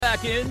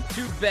back in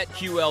to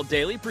BetQL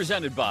Daily,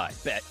 presented by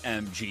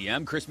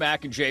BetMGM. Chris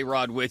Mack and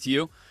J-Rod with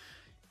you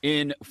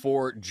in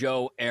for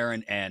Joe,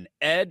 Aaron, and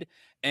Ed.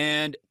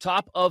 And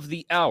top of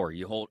the hour,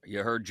 you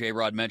heard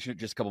J-Rod mention it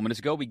just a couple minutes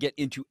ago. We get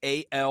into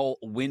AL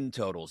win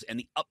totals and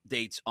the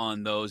updates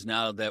on those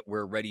now that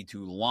we're ready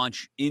to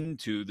launch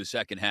into the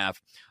second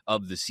half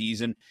of the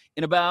season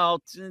in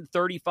about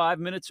 35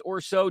 minutes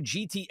or so.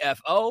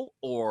 GTFO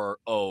or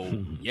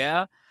oh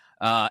yeah.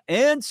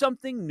 And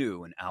something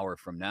new an hour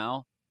from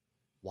now.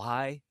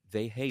 Why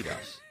they hate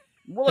us.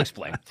 We'll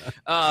explain.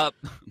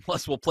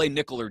 Plus, we'll play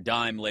nickel or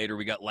dime later.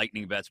 We got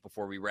lightning bets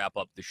before we wrap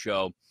up the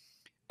show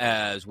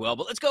as well.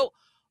 But let's go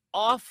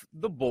off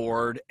the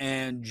board.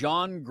 And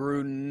Jon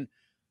Gruden,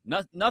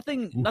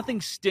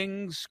 nothing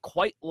stings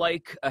quite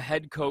like a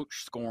head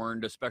coach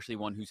scorned, especially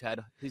one who's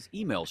had his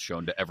emails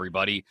shown to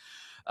everybody.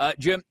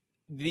 Jim,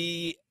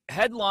 the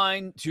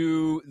headline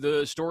to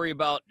the story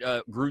about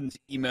Gruden's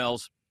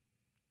emails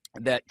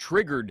that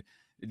triggered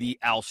the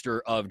ouster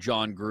of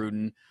Jon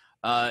Gruden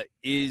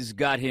is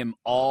got him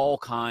all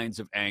kinds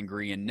of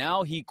angry. And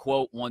now he,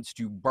 quote, wants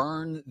to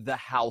burn the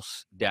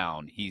house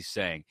down, he's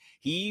saying.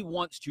 He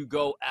wants to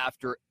go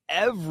after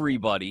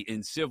everybody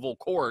in civil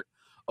court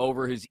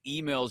over his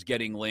emails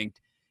getting linked,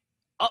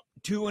 up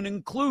to and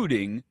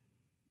including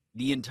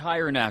the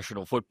entire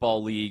National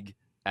Football League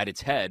at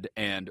its head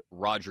and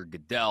Roger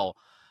Goodell.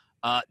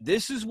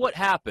 This is what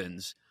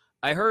happens.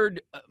 I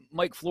heard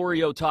Mike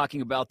Florio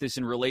talking about this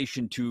in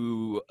relation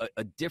to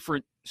a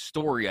different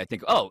story, I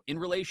think. Oh, in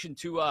relation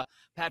to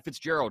Pat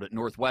Fitzgerald at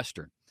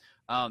Northwestern.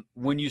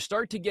 When you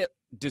start to get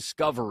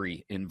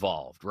discovery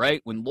involved, right?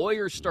 When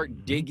lawyers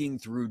start digging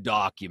through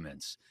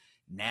documents,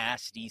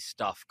 nasty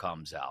stuff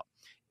comes out.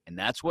 And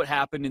that's what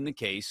happened in the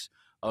case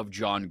of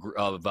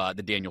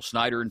the Daniel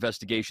Snyder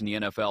investigation the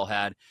NFL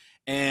had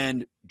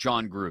and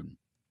Jon Gruden.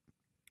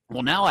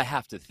 Well, now I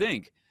have to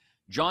think,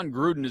 Jon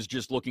Gruden is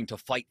just looking to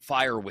fight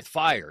fire with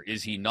fire,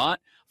 is he not?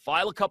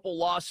 File a couple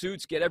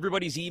lawsuits, get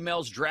everybody's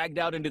emails dragged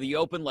out into the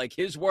open like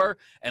his were,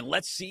 and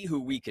let's see who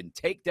we can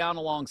take down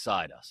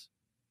alongside us.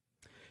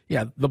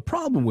 Yeah, the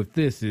problem with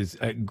this is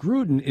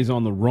Gruden is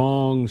on the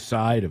wrong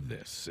side of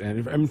this.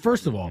 And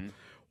first of all,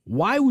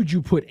 why would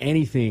you put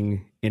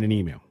anything in an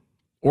email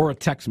or a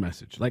text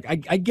message? Like,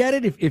 I get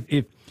it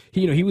if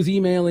he was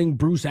emailing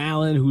Bruce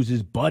Allen, who's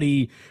his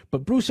buddy,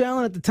 but Bruce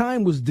Allen at the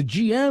time was the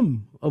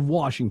GM of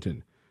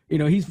Washington.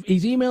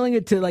 He's emailing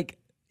it to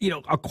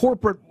a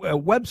corporate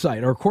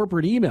website or a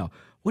corporate email.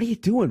 What are you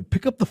doing?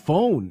 Pick up the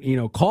phone,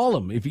 call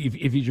him if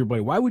he's your buddy.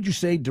 Why would you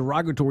say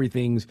derogatory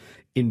things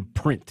in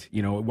print?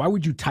 Why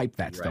would you type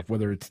that stuff,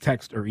 whether it's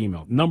text or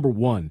email? Number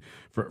one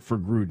for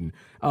Gruden.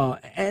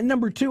 And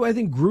number two, I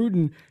think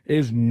Gruden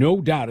is no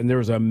doubt, and there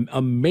was an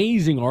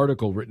amazing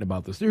article written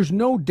about this. There's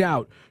no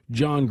doubt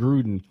Jon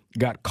Gruden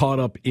got caught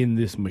up in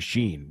this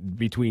machine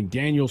between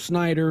Daniel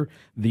Snyder,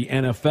 the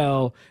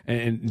NFL,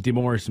 and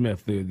DeMaurice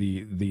Smith,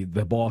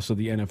 the boss of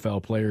the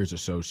NFL Players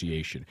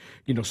Association.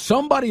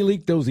 Somebody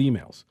leaked those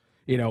emails.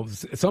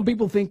 Some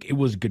people think it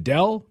was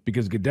Goodell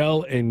because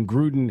Goodell and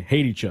Gruden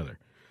hate each other.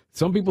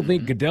 Some people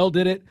think Goodell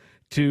did it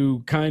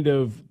to kind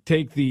of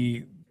take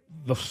the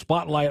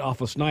spotlight off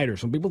of Snyder.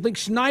 Some people think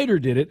Snyder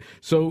did it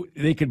so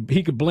he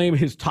could blame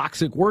his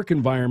toxic work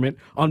environment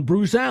on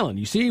Bruce Allen.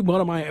 You see, it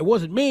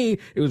wasn't me,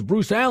 it was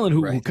Bruce Allen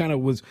who kind of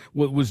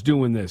was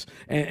doing this.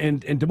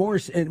 And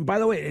DeMaurice, and by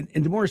the way,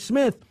 and DeMaurice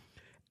Smith,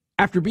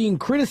 after being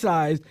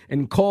criticized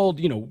and called,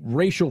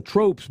 racial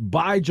tropes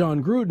by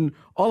Jon Gruden,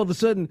 all of a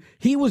sudden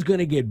he was going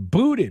to get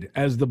booted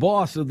as the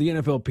boss of the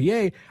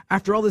NFLPA.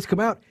 After all this come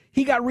out,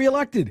 he got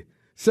reelected.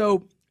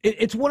 So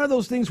it's one of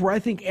those things where I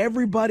think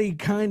everybody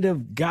kind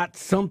of got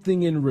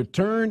something in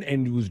return,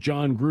 and it was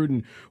Jon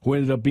Gruden who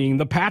ended up being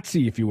the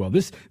patsy, if you will.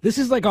 This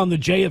is like on the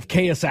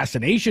JFK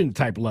assassination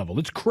type level.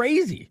 It's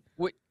crazy.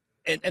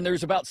 And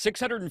there's about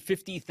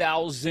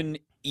 650,000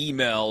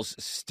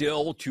 emails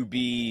still to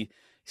be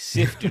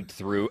sifted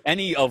through,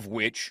 any of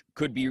which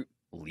could be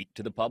leaked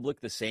to the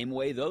public the same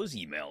way those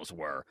emails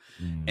were.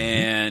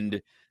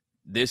 And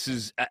this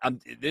is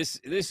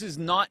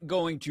not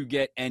going to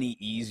get any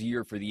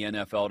easier for the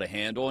NFL to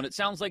handle, and it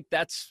sounds like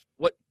that's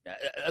what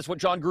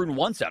Jon Gruden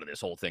wants out of this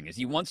whole thing. Is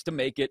he wants to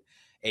make it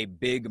a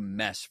big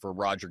mess for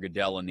Roger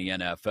Goodell and the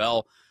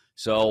NFL.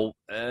 So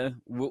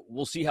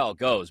we'll see how it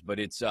goes, but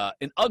it's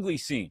an ugly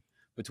scene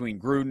between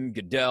Gruden,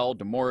 Goodell,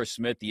 DeMaurice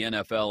Smith, the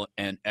NFL,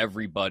 and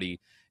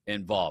everybody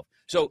involved.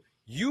 So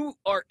you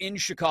are in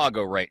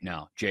Chicago right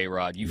now,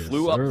 J-Rod. You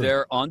flew up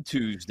there on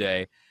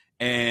Tuesday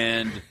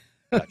and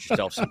got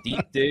yourself some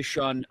deep dish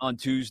on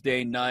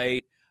Tuesday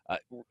night.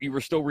 You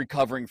were still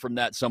recovering from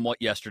that somewhat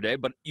yesterday,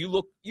 but you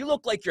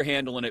look like you're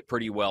handling it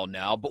pretty well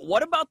now. But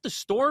what about the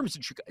storms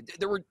in Chicago?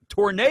 There were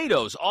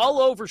tornadoes all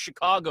over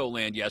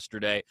Chicagoland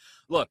yesterday.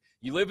 Look,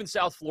 you live in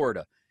South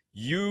Florida.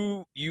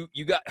 You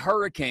got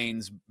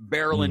hurricanes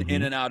barreling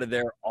in and out of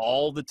there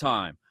all the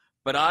time.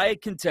 But I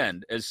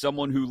contend, as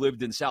someone who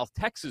lived in South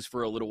Texas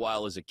for a little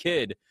while as a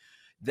kid,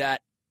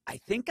 that I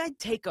think I'd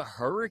take a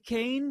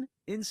hurricane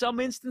in some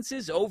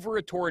instances over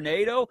a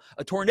tornado.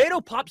 A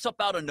tornado pops up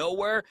out of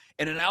nowhere,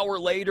 and an hour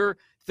later,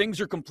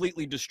 things are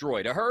completely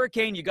destroyed. A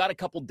hurricane, you got a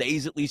couple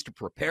days at least to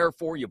prepare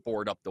for. You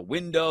board up the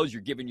windows.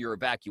 You're giving your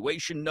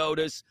evacuation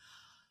notice.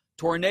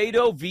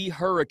 Tornado v.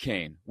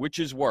 hurricane, which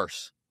is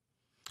worse?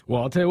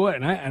 Well, I'll tell you what,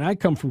 and I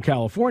come from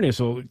California,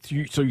 so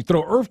you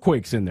throw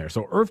earthquakes in there.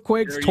 So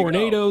earthquakes,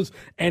 tornadoes,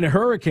 and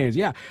hurricanes.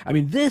 Yeah, I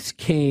mean, this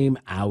came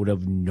out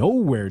of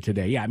nowhere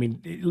today. Yeah, I mean,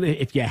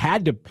 if you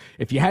had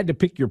to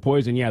pick your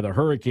poison, yeah, the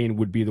hurricane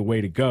would be the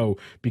way to go,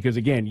 because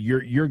again,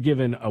 you're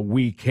given a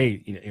week.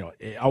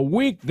 Hey, a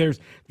week. There's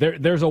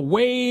a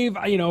wave,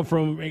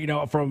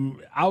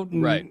 from out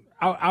in, right.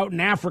 out in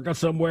Africa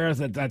somewhere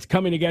that's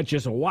coming to get you.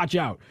 So watch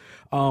out.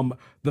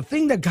 The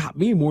thing that got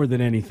me more than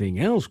anything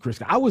else, Chris,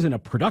 I was in a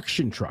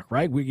production truck,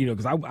 right?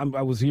 Because I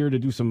was here to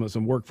do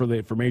some work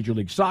for Major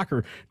League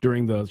Soccer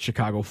during the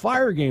Chicago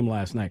Fire game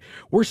last night.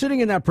 We're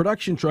sitting in that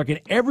production truck, and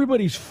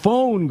everybody's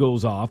phone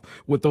goes off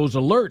with those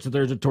alerts that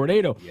there's a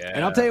tornado. Yeah.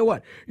 And I'll tell you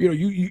what,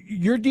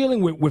 you're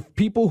dealing with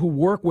people who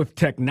work with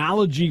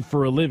technology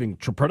for a living,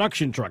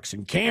 production trucks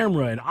and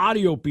camera and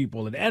audio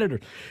people and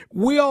editors.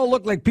 We all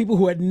look like people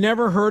who had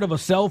never heard of a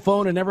cell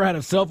phone and never had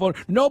a cell phone.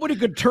 Nobody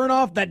could turn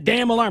off that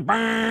damn alarm.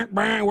 Bang,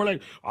 bang. We're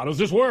like, how does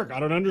this work? I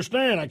don't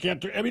understand.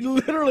 I mean,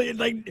 literally,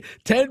 like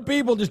 10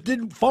 people just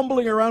didn't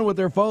fumbling around with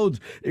their phones.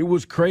 It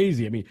was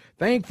crazy. I mean,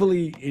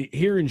 thankfully,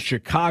 here in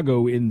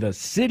Chicago, in the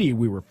city,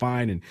 we were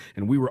fine,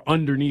 and we were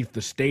underneath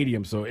the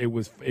stadium, so it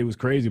was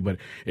crazy. But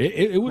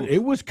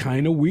it was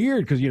kind of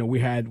weird because we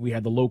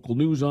had the local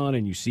news on,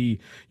 and you see,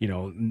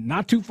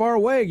 not too far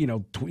away,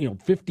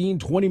 15,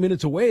 20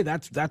 minutes away,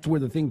 that's where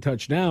the thing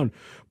touched down,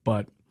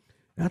 but.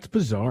 That's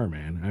bizarre,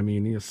 man. I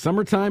mean,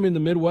 summertime in the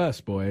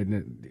Midwest, boy.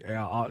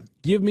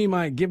 Give me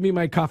my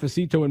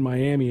cafecito in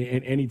Miami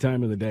at any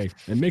time of the day,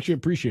 and make sure you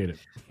appreciate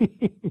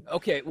it.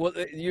 Okay, well,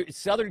 you're a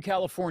Southern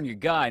California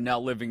guy now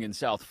living in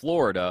South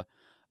Florida.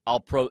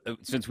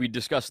 Since we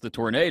discussed the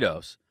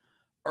tornadoes,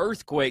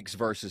 earthquakes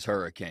versus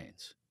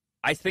hurricanes.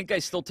 I think I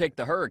still take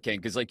the hurricane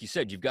because, like you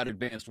said, you've got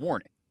advanced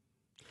warning.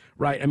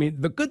 Right. I mean,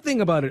 the good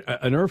thing about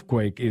an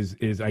earthquake is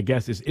I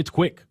guess it's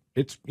quick.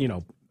 It's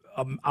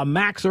a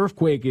max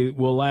earthquake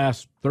will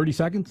last 30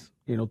 seconds,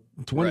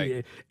 20,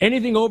 right.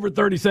 Anything over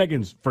 30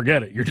 seconds,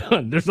 forget it. You're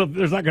done. There's not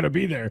going to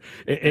be there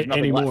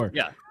anymore.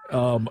 Left.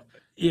 Yeah.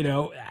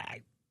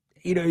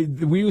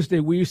 We used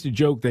to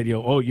joke that,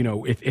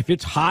 if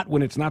it's hot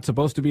when it's not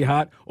supposed to be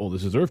hot,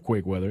 this is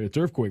earthquake weather. It's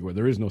earthquake weather.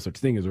 There is no such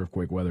thing as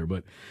earthquake weather.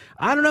 But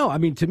I don't know. I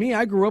mean, to me,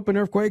 I grew up in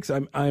earthquakes.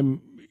 I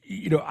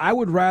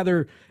would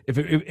rather, if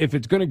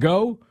it's going to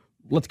go,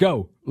 let's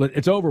go.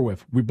 It's over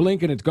with. We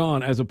blink and it's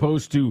gone, as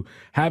opposed to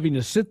having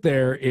to sit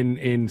there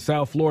in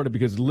South Florida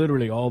because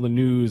literally all the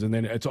news, and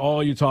then it's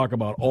all you talk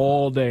about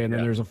all day. And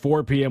then there's a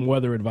 4 p.m.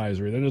 weather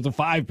advisory. Then there's a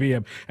 5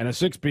 p.m. and a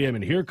 6 p.m.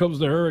 And here comes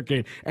the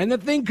hurricane. And the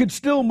thing could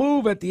still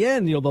move at the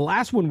end. The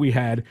last one we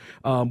had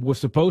was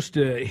supposed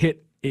to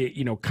hit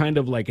kind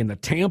of like in the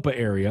Tampa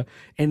area,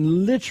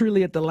 and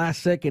literally at the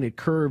last second it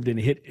curved and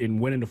hit and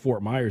went into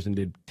Fort Myers and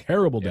did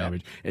terrible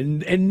damage.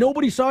 And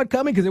nobody saw it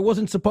coming because it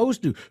wasn't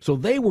supposed to. So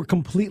they were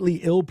completely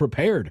ill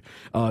prepared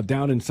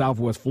down in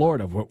Southwest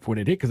Florida when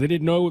it hit, because they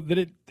didn't know that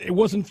it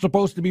wasn't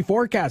supposed to be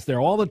forecast there.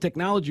 All the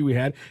technology we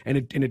had, and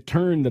it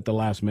turned at the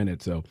last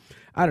minute. So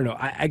I don't know.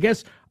 I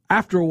guess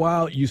after a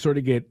while you sort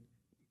of get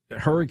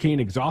hurricane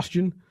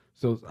exhaustion.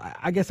 So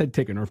I guess I'd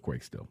take an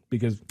earthquake still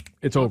because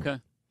it's over.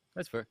 Okay,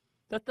 that's fair.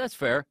 That's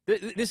fair.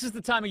 This is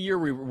the time of year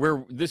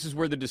where this is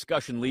where the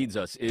discussion leads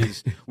us.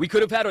 Is we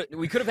could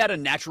have had a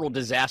natural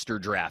disaster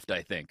draft.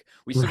 I think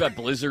we still got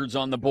blizzards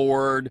on the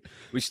board.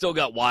 We still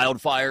got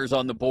wildfires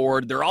on the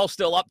board. They're all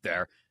still up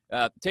there.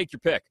 Take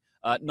your pick.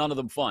 None of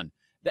them fun.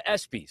 The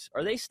ESPYs,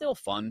 are they still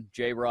fun,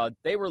 J-Rod?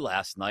 They were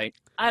last night.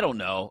 I don't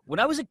know.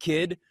 When I was a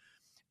kid,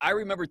 I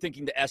remember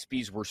thinking the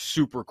ESPYs were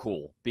super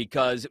cool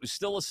because it was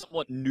still a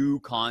somewhat new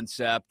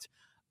concept.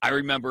 I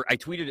remember I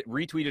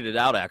retweeted it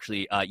out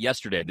actually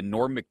yesterday, the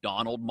Norm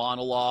Macdonald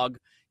monologue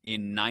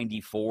in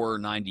 94,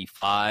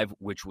 95,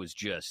 which was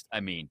just, I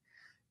mean,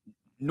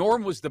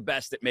 Norm was the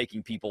best at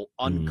making people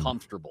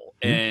uncomfortable.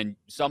 And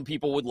some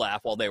people would laugh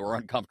while they were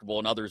uncomfortable,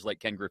 and others like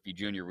Ken Griffey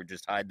Jr. would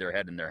just hide their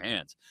head in their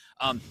hands.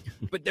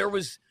 But there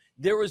was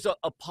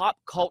a pop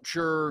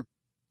culture,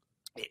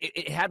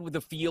 it had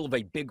the feel of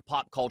a big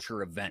pop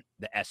culture event,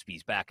 the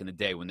ESPYs back in the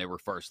day when they were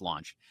first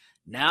launched.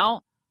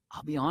 Now,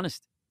 I'll be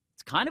honest,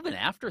 it's kind of an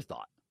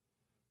afterthought.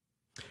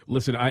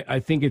 Listen, I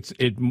think it's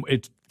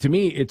to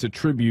me, it's a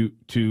tribute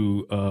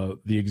to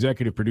the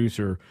executive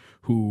producer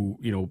who,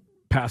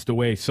 passed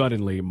away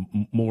suddenly,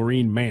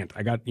 Maureen Mant.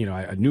 I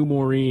knew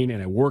Maureen,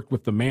 and I worked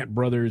with the Mant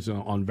brothers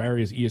on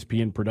various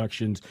ESPN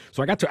productions.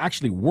 So I got to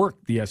actually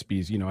work the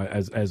ESPYs,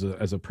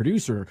 as a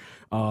producer.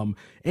 And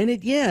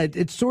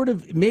it's sort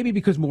of maybe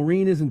because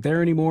Maureen isn't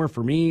there anymore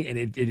for me, and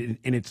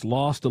it's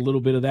lost a little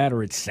bit of that,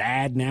 or it's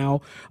sad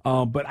now.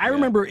 But I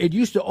remember it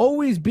used to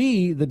always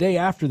be the day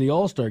after the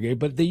All-Star game,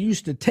 but they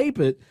used to tape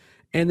it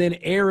and then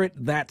air it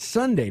that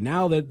Sunday.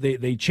 Now that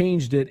they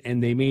changed it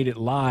and they made it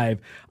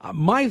live,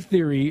 my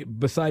theory,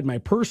 beside my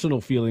personal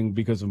feeling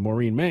because of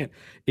Maureen Mant,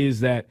 is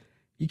that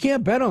you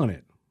can't bet on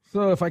it.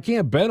 So if I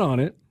can't bet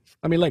on it,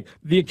 I mean, like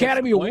the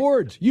Academy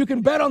Awards. You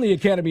can bet on the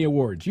Academy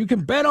Awards. You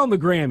can bet on the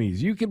Grammys.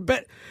 You can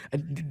bet.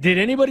 Did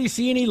anybody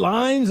see any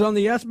lines on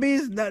the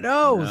ESPYs?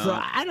 No. So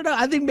I don't know.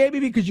 I think maybe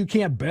because you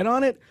can't bet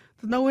on it,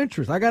 there's no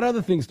interest. I got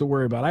other things to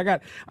worry about.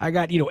 I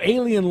got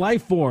alien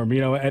life form.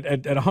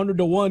 At 100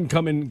 to 1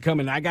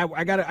 coming. I got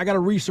to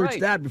research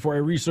that before I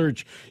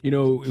research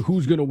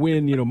who's going to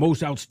win.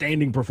 Most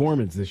outstanding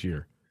performance this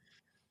year.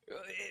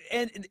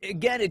 And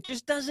again, it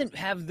just doesn't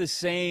have the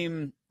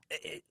same.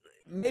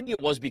 Maybe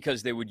it was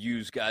because they would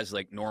use guys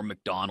like Norm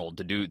Macdonald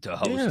to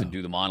host and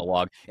do the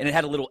monologue, and it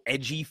had a little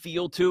edgy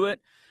feel to it.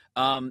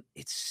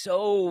 It's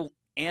so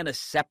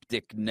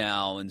antiseptic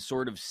now and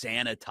sort of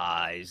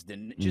sanitized,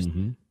 and just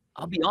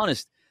I'll be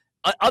honest.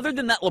 Other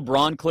than that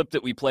LeBron clip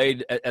that we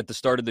played at the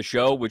start of the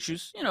show, which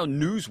is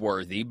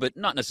newsworthy but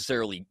not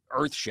necessarily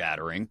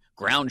earth-shattering,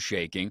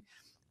 ground-shaking.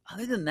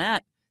 Other than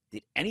that,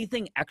 did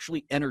anything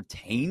actually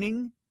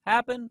entertaining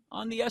happen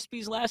on the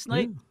ESPYs last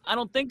night? I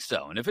don't think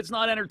so. And if it's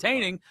not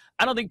entertaining,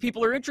 I don't think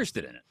people are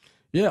interested in it.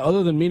 Yeah,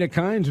 other than Mina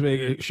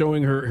Kimes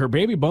showing her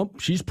baby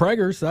bump, she's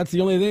preggers. So that's the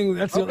only thing.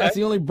 That's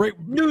the only break.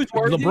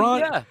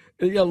 Newsworthy.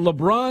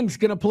 LeBron's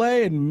gonna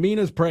play, and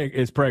Mina's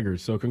is preggers.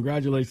 So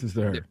congratulations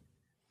to her.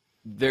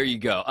 There you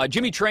go.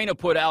 Jimmy Traina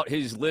put out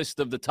his list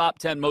of the top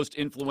 10 most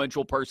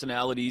influential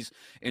personalities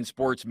in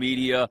sports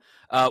media.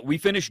 We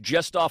finished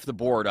just off the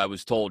board, I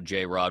was told,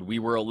 J-Rod. We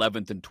were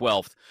 11th and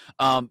 12th.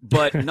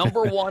 But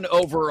number one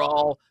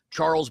overall,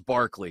 Charles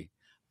Barkley.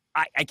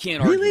 I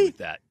can't argue with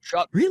that.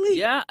 Chuck, really?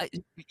 Yeah.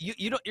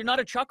 You're not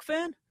a Chuck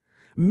fan?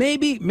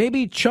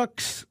 Maybe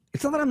Chuck's.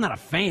 It's not that I'm not a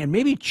fan.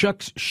 Maybe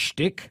Chuck's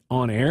shtick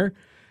on air.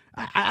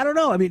 I don't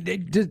know. I mean,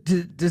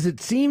 does it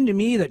seem to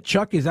me that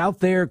Chuck is out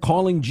there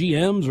calling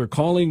GMs or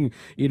calling,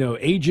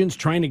 agents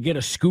trying to get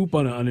a scoop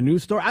on a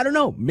news story? I don't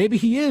know. Maybe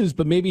he is,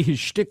 but maybe his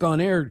shtick on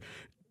air,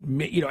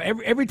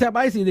 every time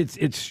I see it,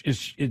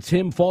 it's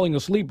him falling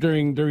asleep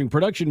during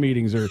production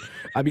meetings, or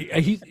I mean,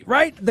 he's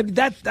right.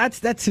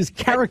 That's his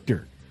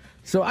character.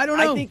 So I don't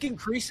know. I think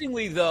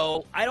increasingly,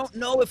 though, I don't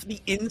know if the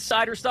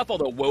insider stuff,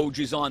 although Woj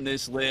is on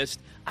this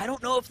list, I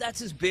don't know if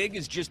that's as big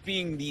as just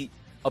being the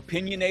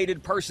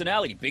opinionated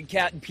personality. Big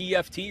Cat and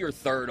PFT are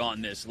third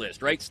on this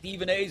list, right?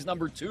 Stephen A is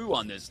number 2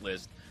 on this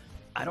list.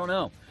 I don't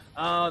know.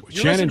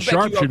 Shannon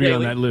Sharp should be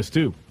on that list,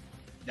 too.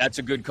 That's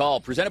a good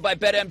call. Presented by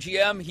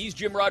BetMGM. He's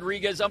Jim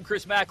Rodriguez. I'm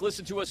Chris Mack.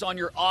 Listen to us on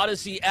your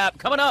Odyssey app.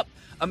 Coming up,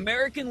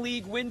 American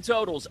League win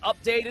totals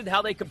updated,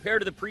 how they compare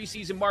to the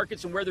preseason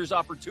markets, and where there's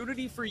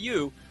opportunity for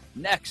you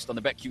next on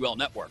the BetQL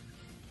Network.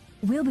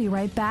 We'll be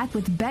right back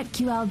with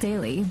BetQL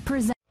Daily.